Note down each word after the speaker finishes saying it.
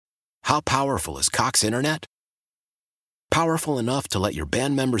How powerful is Cox Internet? Powerful enough to let your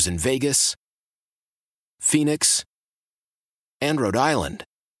band members in Vegas, Phoenix, and Rhode Island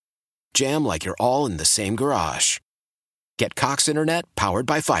jam like you're all in the same garage. Get Cox Internet powered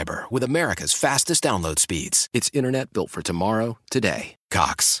by fiber with America's fastest download speeds. It's internet built for tomorrow, today.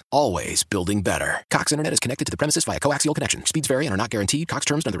 Cox, always building better. Cox Internet is connected to the premises via coaxial connection. Speeds vary and are not guaranteed. Cox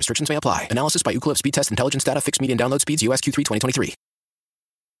terms and other restrictions may apply. Analysis by Ookla Speed Test Intelligence Data. Fixed median download speeds. US Q3 2023.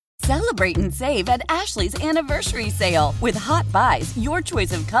 Celebrate and save at Ashley's Anniversary Sale. With Hot Buys, your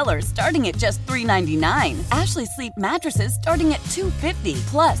choice of colors starting at just $3.99. Ashley Sleep mattresses starting at $2.50.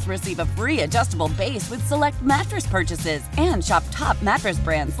 Plus, receive a free adjustable base with select mattress purchases. And shop top mattress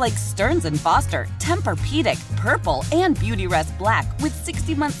brands like Stearns & Foster, Tempur-Pedic, Purple, and Beautyrest Black with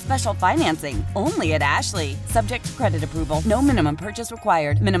 60-month special financing. Only at Ashley. Subject to credit approval. No minimum purchase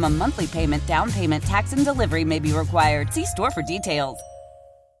required. Minimum monthly payment, down payment, tax, and delivery may be required. See store for details.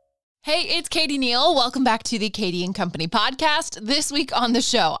 Hey, it's Katie Neal. Welcome back to the Katie and Company podcast. This week on the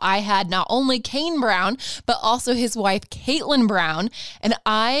show, I had not only Kane Brown, but also his wife, Katelyn Brown. And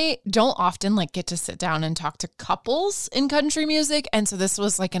I don't often get to sit down and talk to couples in country music. And so this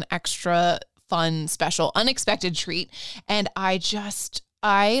was like an extra fun, special, unexpected treat. And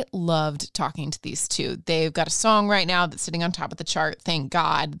I loved talking to these two. They've got a song right now that's sitting on top of the chart. Thank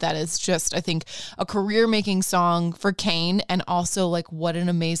God. That is just, I think, a career-making song for Kane, and also what an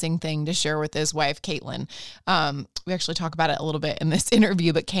amazing thing to share with his wife, Katelyn. We actually talk about it a little bit in this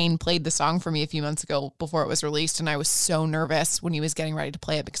interview, but Kane played the song for me a few months ago before it was released, and I was so nervous when he was getting ready to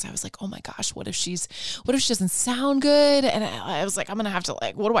play it because I was like, oh my gosh, what if she doesn't sound good? And I was like, I'm going to have to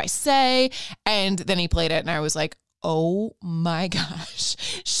what do I say? And then he played it, and I was like, oh my gosh,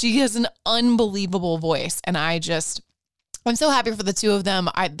 she has an unbelievable voice. And I'm so happy for the two of them.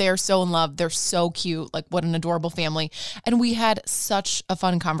 They're so in love. They're so cute. What an adorable family. And we had such a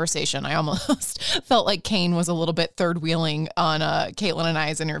fun conversation. I almost felt like Kane was a little bit third wheeling on Katelyn and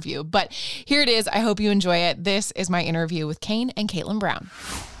I's interview. But here it is. I hope you enjoy it. This is my interview with Kane and Katelyn Brown.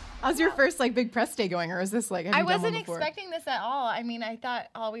 How's your first big press day going? Or is this I wasn't expecting this at all. I mean, I thought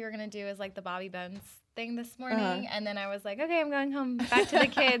all we were going to do is the Bobby Bones thing this morning, and then I was like, okay, I'm going home back to the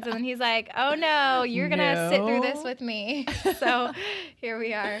kids, and then he's like, oh no, you're gonna sit through this with me. So here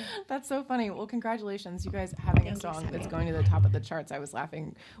we are. That's so funny. Well, congratulations, you guys having a song that's going to the top of the charts. I was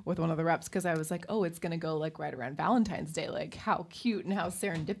laughing with one of the reps because I was like, oh, it's gonna go right around Valentine's Day. How cute and how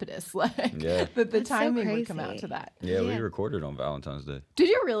serendipitous the timing would come out to that. Yeah, we recorded on Valentine's Day. Did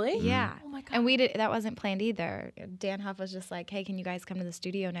you really? Yeah. Oh my God. And that wasn't planned either. Dan Huff was just like, hey, can you guys come to the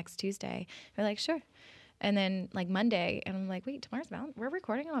studio next Tuesday? We're like, sure. And then Monday, and I'm like, wait, we're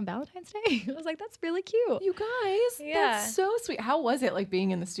recording on Valentine's Day? I was like, that's really cute. You guys, that's so sweet. How was it being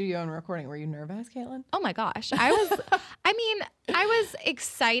in the studio and recording? Were you nervous, Katelyn? Oh my gosh. I was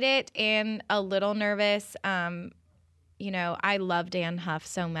excited and a little nervous. I love Dan Huff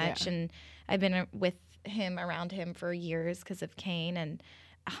so much, and I've been around him for years because of Kane, and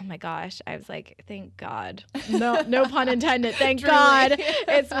oh my gosh, I was like, thank God. No pun intended. Thank God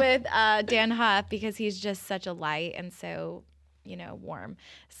it's with Dan Huff, because he's just such a light and so, warm.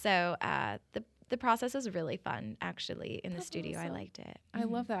 So the process was really fun, actually, in the studio. Awesome. I liked it. I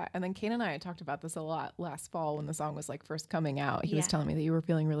love that. And then Kane and I had talked about this a lot last fall when the song was first coming out. He was telling me that you were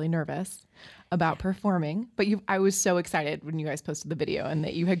feeling really nervous about performing, but I was so excited when you guys posted the video and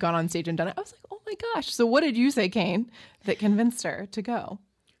that you had gone on stage and done it. I was like, oh my gosh. So what did you say, Kane, that convinced her to go?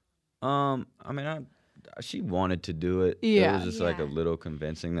 She wanted to do it. Yeah. It was just a little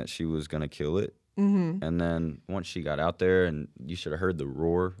convincing that she was gonna kill it. Mm-hmm. And then once she got out there, and you should have heard the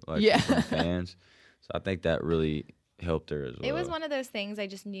roar from the fans. So I think that really helped her as well. It was one of those things I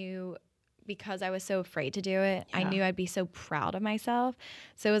just knew, because I was so afraid to do it. Yeah. I knew I'd be so proud of myself.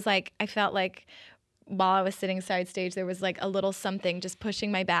 So it was I felt like while I was sitting side stage, there was a little something just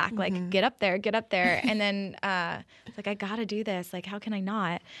pushing my back, get up there. And then it's I gotta do this. How can I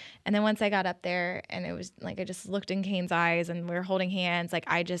not? And then once I got up there, and it was I just looked in Kane's eyes and we were holding hands,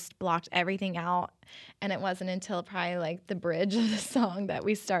 I just blocked everything out. And it wasn't until probably the bridge of the song that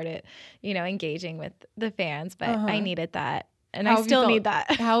we started, engaging with the fans. But I needed that. And I still need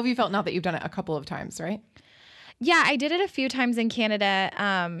that. How have you felt now that you've done it a couple of times, right? Yeah, I did it a few times in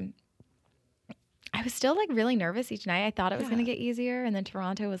Canada. I was still really nervous each night. I thought it was going to get easier, and then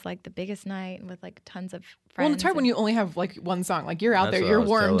Toronto was the biggest night with tons of friends. Well, it's hard when you only have one song. You're out there, you're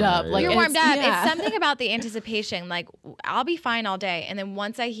warmed up. You're warmed up. Yeah. It's something about the anticipation. I'll be fine all day, and then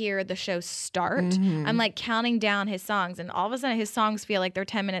once I hear the show start, I'm counting down his songs, and all of a sudden his songs feel like they're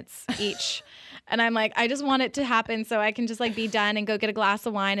 10 minutes each. And I'm like, I just want it to happen so I can just like be done and go get a glass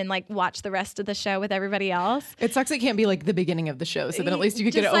of wine and like watch the rest of the show with everybody else. It sucks it can't be like the beginning of the show, so then at least you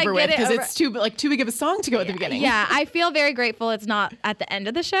could get it Just, over with, because it's too big of a song to go at the beginning. Yeah, I feel very grateful it's not at the end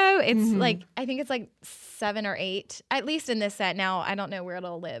of the show. It's like, I think it's like 7 or 8, at least in this set. Now, I don't know where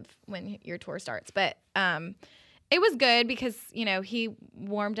it'll live when your tour starts, but it was good because, you know, he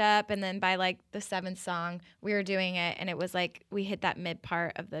warmed up, and then by like the 7th song, we were doing it, and it was like we hit that mid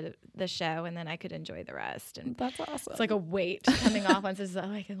part of the show, and then I could enjoy the rest. And that's awesome. It's like a weight coming off once it's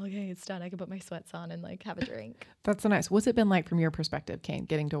like, okay, it's done. I can put my sweats on and like have a drink. That's so nice. What's it been like from your perspective, Kane,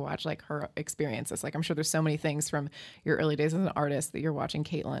 getting to watch like her experiences? Like, I'm sure there's so many things from your early days as an artist that you're watching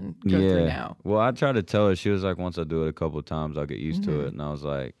Katelyn go through now. Well, I tried to tell her. She was like, once I do it a couple of times, I'll get used to it. And I was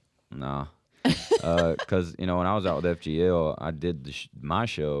like, nah. Because, you know, when I was out with FGL, I did my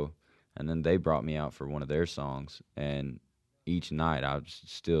show, and then they brought me out for one of their songs. And each night I was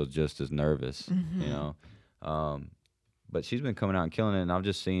still just as nervous, you know. But she's been coming out and killing it, and I've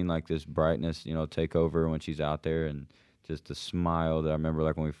just seen like this brightness, you know, take over when she's out there, and just the smile that I remember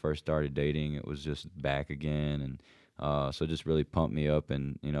like when we first started dating, it was just back again. And so it just really pumped me up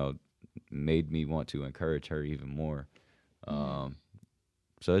and, you know, made me want to encourage her even more.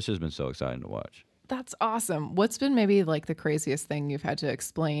 So it's just been so exciting to watch. That's awesome. What's been maybe like the craziest thing you've had to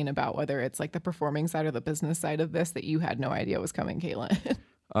explain about whether it's like the performing side or the business side of this that you had no idea was coming, Katelyn?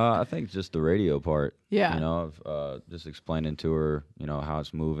 I think just the radio part. Yeah. You know, of just explaining to her, you know, how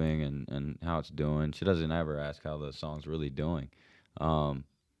it's moving and how it's doing. She doesn't ever ask how the song's really doing. So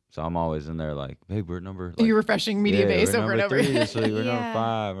I'm always in there like, babe, we're number... Like, you're refreshing media base over and over. We're number 3, we're number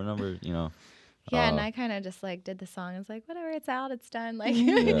 5, we're number, you know... Yeah, and I kind of just like did the song. I was like, whatever, it's out, it's done. Like,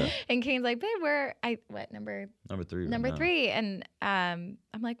 and Kane's like, babe, number 3? Number 3, and I'm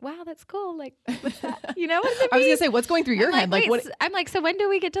like, wow, that's cool. Like, what's that? You know what does it mean? I was gonna say, what's going through your head? Like, what? I'm like, so when do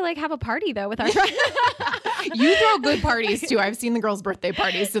we get to like have a party though with our friends? You throw good parties too. I've seen the girls' birthday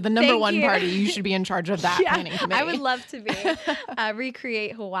parties. So the number one party, you should be in charge of that planning committee. I would love to be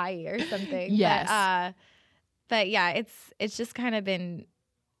recreate Hawaii or something. Yes, but yeah, it's just kind of been,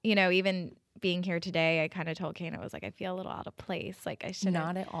 you know, even being here today, I kind of told Kane, I was like, I feel a little out of place. Like I shouldn't.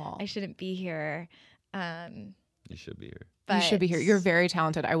 Not at all. I shouldn't be here. You should be here. You should be here. You're very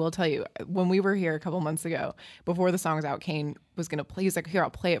talented. I will tell you, when we were here a couple months ago, before the song was out, Kane was going to play. He's like, here, I'll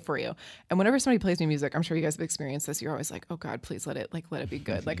play it for you. And whenever somebody plays me music, I'm sure you guys have experienced this. You're always like, oh God, please let it be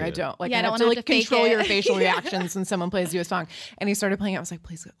good. Like, I don't. Like, I don't have to like control your facial reactions when someone plays you a song. And he started playing it. I was like,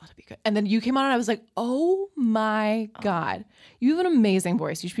 please let it be good. And then you came on and I was like, oh my God. You have an amazing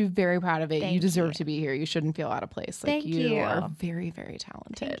voice. You should be very proud of it. You deserve to be here. You shouldn't feel out of place. Like, you are very, very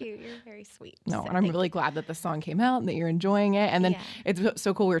talented. Thank you. You're very sweet. No, and I'm really glad that the song came out and that you're enjoying it. And then it's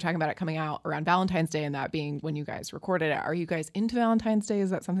so cool. We were talking about it coming out around Valentine's Day and that being when you guys recorded it. Are you guys into Valentine's Day?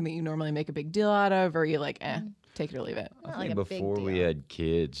 Is that something that you normally make a big deal out of? Or are you like, take it or leave it? I think before we had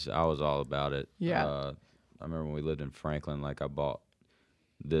kids, I was all about it. Yeah. I remember when we lived in Franklin, like I bought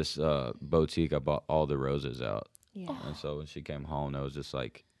this boutique. I bought all the roses out. Yeah. And so when she came home, there was just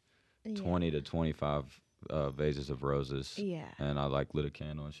like 20 to 25 vases of roses. Yeah. And I like lit a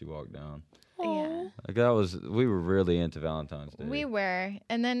candle and she walked down. Yeah. Like we were really into Valentine's Day. We were.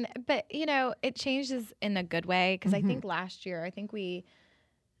 And then, but you know, it changes in a good way. Cause I think last year, I think we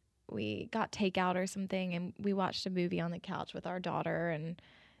got takeout or something and we watched a movie on the couch with our daughter. And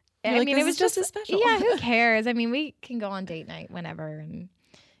I mean, it was just as special. Yeah. Who cares? I mean, we can go on date night whenever and,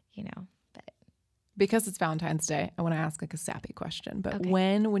 you know, but. Because it's Valentine's Day, I want to ask like a sappy question. But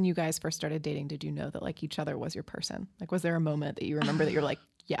when you guys first started dating, did you know that like each other was your person? Like, was there a moment that you remember that you're like,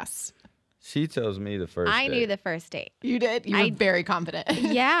 yes? She tells me the first I date. knew the first date. You did? You were very confident.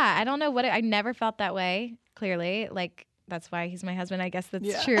 Yeah. I don't know I never felt that way, clearly. Like, that's why he's my husband. I guess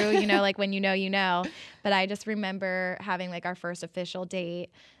that's true. You know, like when you know, you know. But I just remember having like our first official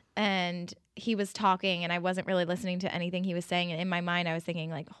date and he was talking and I wasn't really listening to anything he was saying. And in my mind, I was thinking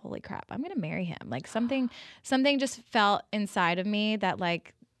like, holy crap, I'm going to marry him. Like something just felt inside of me that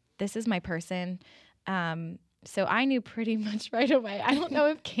like, this is my person. So I knew pretty much right away. I don't know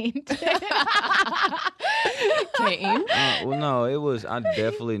if Kane did. Kane? Well, no, I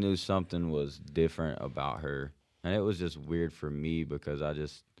definitely knew something was different about her. And it was just weird for me because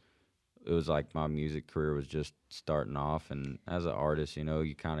it was like my music career was just starting off. And as an artist, you know,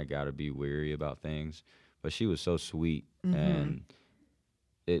 you kind of got to be weary about things. But she was so sweet. And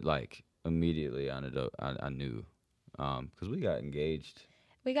it like immediately I knew because we got engaged.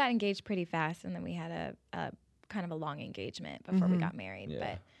 We got engaged pretty fast. And then we had a kind of a long engagement before we got married.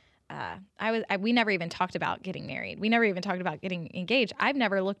 Yeah. we never even talked about getting married. We never even talked about getting engaged. I've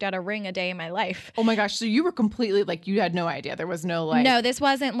never looked at a ring a day in my life. Oh my gosh. So you were completely like, you had no idea. There was no like. No, this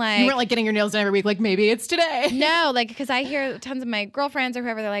wasn't like. You weren't like getting your nails done every week. Like maybe it's today. No, like, because I hear tons of my girlfriends or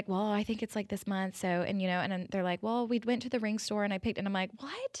whoever, they're like, well, I think it's like this month. So, and and then they're like, well, we went to the ring store and I picked, and I'm like,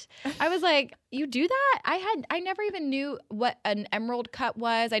 what? I was like, you do that? I never even knew what an emerald cut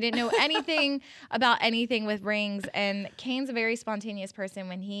was. I didn't know anything about anything with rings. And Kane's a very spontaneous person.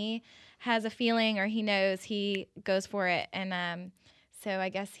 When he has a feeling or he knows, he goes for it. And so I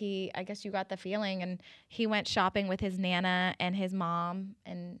guess you got the feeling, and he went shopping with his Nana and his mom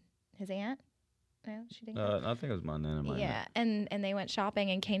and his aunt. No, she didn't. I think it was my nana and my yeah, aunt. and they went shopping,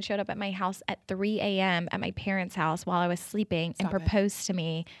 and Kane showed up at my house at 3 a.m. at my parents' house while I was sleeping and proposed to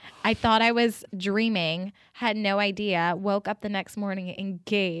me. I thought I was dreaming, had no idea, woke up the next morning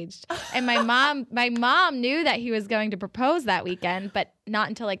engaged. And my mom knew that he was going to propose that weekend, but not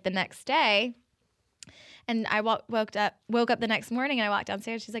until like the next day. And I woke up the next morning, and I walked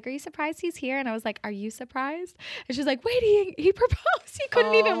downstairs. She's like, "Are you surprised he's here?" And I was like, "Are you surprised?" And she's like, "Wait, he proposed. He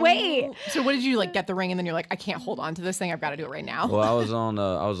couldn't even wait." So what did you like? Get the ring, and then you're like, "I can't hold on to this thing. I've got to do it right now." Well, I was on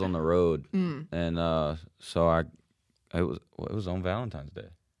the road, and so it was on Valentine's Day.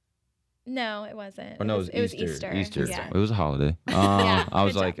 No, it wasn't. Or no, it was Easter. Easter. Yeah. It was a holiday. Yeah, I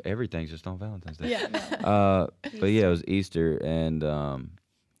was good like, everything's just on Valentine's Day. Yeah. No. But yeah, it was Easter, and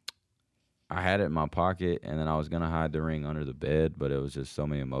I had it in my pocket, and then I was gonna hide the ring under the bed, but it was just so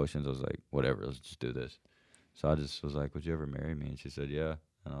many emotions. I was like, whatever, let's just do this. So I just was like, "Would you ever marry me?" And she said, "Yeah."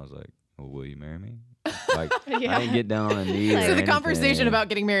 And I was like, "Well, will you marry me?" Like, Yeah. I didn't get down on a knee. So or the conversation anything. about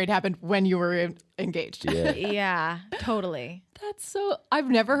getting married happened when you were engaged. Yeah. Yeah, totally. That's so. I've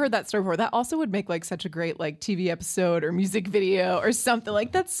never heard that story before. That also would make like such a great like TV episode or music video or something.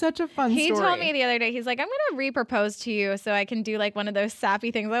 Like that's such a fun story. He told me the other day, he's like, "I'm gonna re-propose to you so I can do like one of those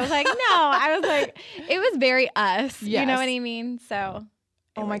sappy things." I was like, "No." I was like, it was very us. Yes. You know what I mean? So.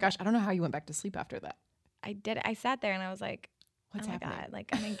 Oh my gosh, I don't know how you went back to sleep after that. I did it. I sat there and I was like, What's oh my happening? God, like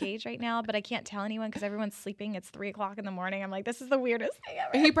I'm engaged right now, but I can't tell anyone because everyone's sleeping. It's 3:00 in the morning. I'm like, this is the weirdest thing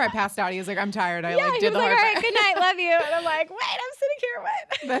ever. He probably passed out. He was like, "I'm tired. I yeah, like he did was the like, hard all right, part." good night, love you. And I'm like, wait, I'm sitting here,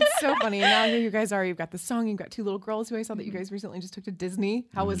 what? That's so funny. And now here you guys are. You've got the song. You've got two little girls who I saw that you guys recently just took to Disney.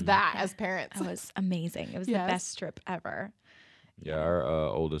 How was that as parents? That was amazing. It was Yes. the best trip ever. Yeah, our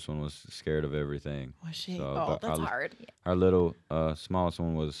oldest one was scared of everything. Was she? So, Oh, but that's hard. Our little smallest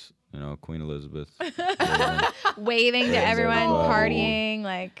one was, Queen Elizabeth. Waving to Yeah, everyone, everybody. partying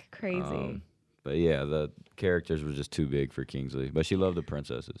like crazy. But yeah, the characters were just too big for Kingsley. But she loved the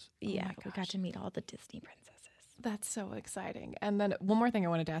princesses. Yeah, my we got gosh. to meet all the Disney princesses. That's so exciting. And then one more thing I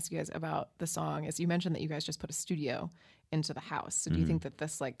wanted to ask you guys about the song is you mentioned that you guys just put a studio into the house. So do you think that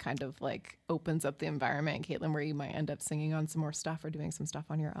this like kind of like opens up the environment, Katelyn, where you might end up singing on some more stuff or doing some stuff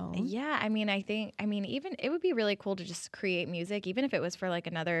on your own? Yeah, I mean, even it would be really cool to just create music, even if it was for like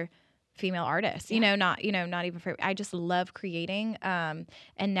another female artist, not even for, I just love creating. And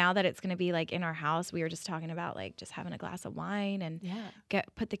now that it's going to be like in our house, we were just talking about like just having a glass of wine and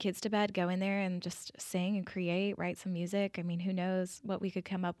put the kids to bed, go in there and just sing and create, write some music. I mean, who knows what we could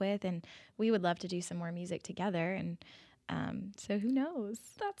come up with, and we would love to do some more music together. And so who knows?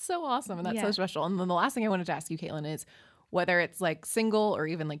 That's so awesome. And that's so special. And then the last thing I wanted to ask you, Katelyn, is whether it's like single or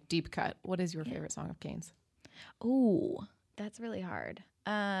even like deep cut, what is your favorite song of Kane's? Ooh, that's really hard.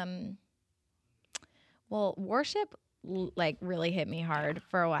 Well, Worship like really hit me hard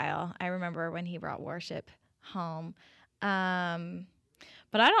for a while. I remember when he brought Worship home.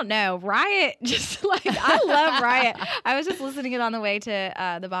 But I don't know. Riot, just like, I love Riot. I was just listening it on the way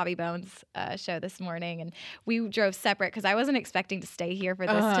to the Bobby Bones show this morning, and we drove separate because I wasn't expecting to stay here for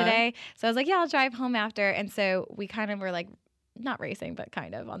this today. So I was like, yeah, I'll drive home after. And so we kind of were like, not racing, but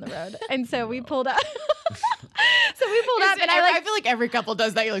kind of on the road. And so we pulled up. And I feel like every couple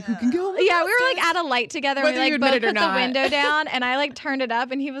does that. You're like, who can go? Yeah, we were like at a light together. Whether and we you like admit both it or put the not. window down, and I like turned it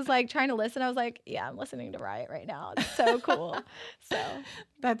up, and he was like trying to listen. I was like, yeah, I'm listening to Riot right now. It's so cool. So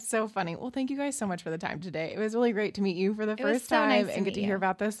that's so funny. Well, thank you guys so much for the time today. It was really great to meet you for the was first so time nice to and get meet to you. hear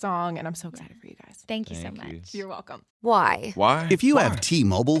about this song. And I'm so excited for you guys. thank you so Thank you. much. You're welcome. Why? Why? If you have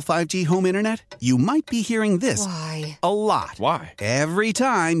T-Mobile 5G home internet, you might be hearing this Why? a lot. Why? Every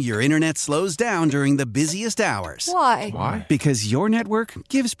time your internet slows down during the busiest hours. Why? Why? Because your network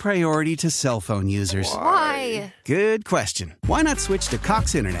gives priority to cell phone users. Why? Good question. Why not switch to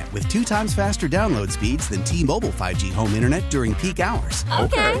Cox Internet with 2 times faster download speeds than T-Mobile 5G home internet during peak hours?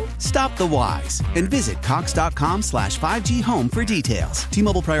 Okay. Stop the whys and visit cox.com/5G home for details.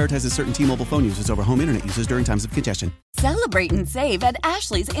 T-Mobile prioritizes certain T-Mobile phone users over home internet users during times of congestion. Celebrate and save at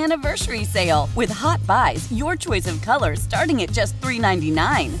Ashley's Anniversary Sale. With Hot Buys, your choice of colors starting at just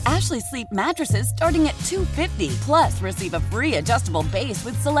 $3.99. Ashley Sleep mattresses starting at $2.50. Plus, receive a free adjustable base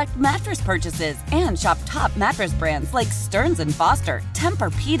with select mattress purchases. And shop top mattress brands like Stearns & Foster,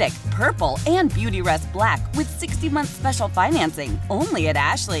 Tempur-Pedic, Purple, and Beautyrest Black with 60-month special financing. Only at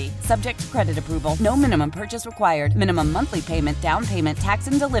Ashley. Subject to credit approval. No minimum purchase required. Minimum monthly payment, down payment, tax,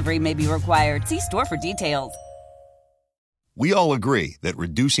 and delivery may be required. See store for details. We all agree that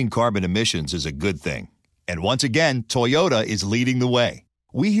reducing carbon emissions is a good thing. And once again, Toyota is leading the way.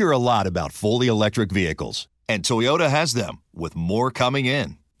 We hear a lot about fully electric vehicles, and Toyota has them, with more coming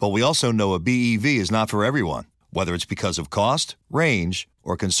in. But we also know a BEV is not for everyone, whether it's because of cost, range,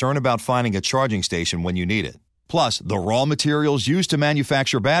 or concern about finding a charging station when you need it. Plus, the raw materials used to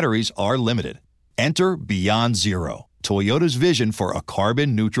manufacture batteries are limited. Enter Beyond Zero, Toyota's vision for a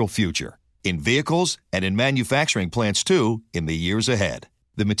carbon-neutral future. In vehicles and in manufacturing plants, too, in the years ahead.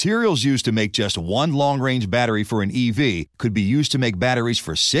 The materials used to make just one long-range battery for an EV could be used to make batteries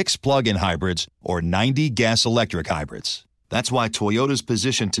for 6 plug-in hybrids or 90 gas-electric hybrids. That's why Toyota's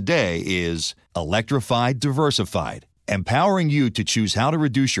position today is electrified, diversified, empowering you to choose how to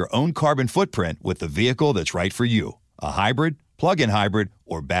reduce your own carbon footprint with the vehicle that's right for you, a hybrid, plug-in hybrid,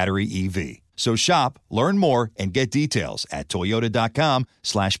 or battery EV. So shop, learn more, and get details at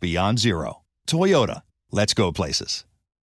toyota.com/beyond zero. Toyota, let's go places.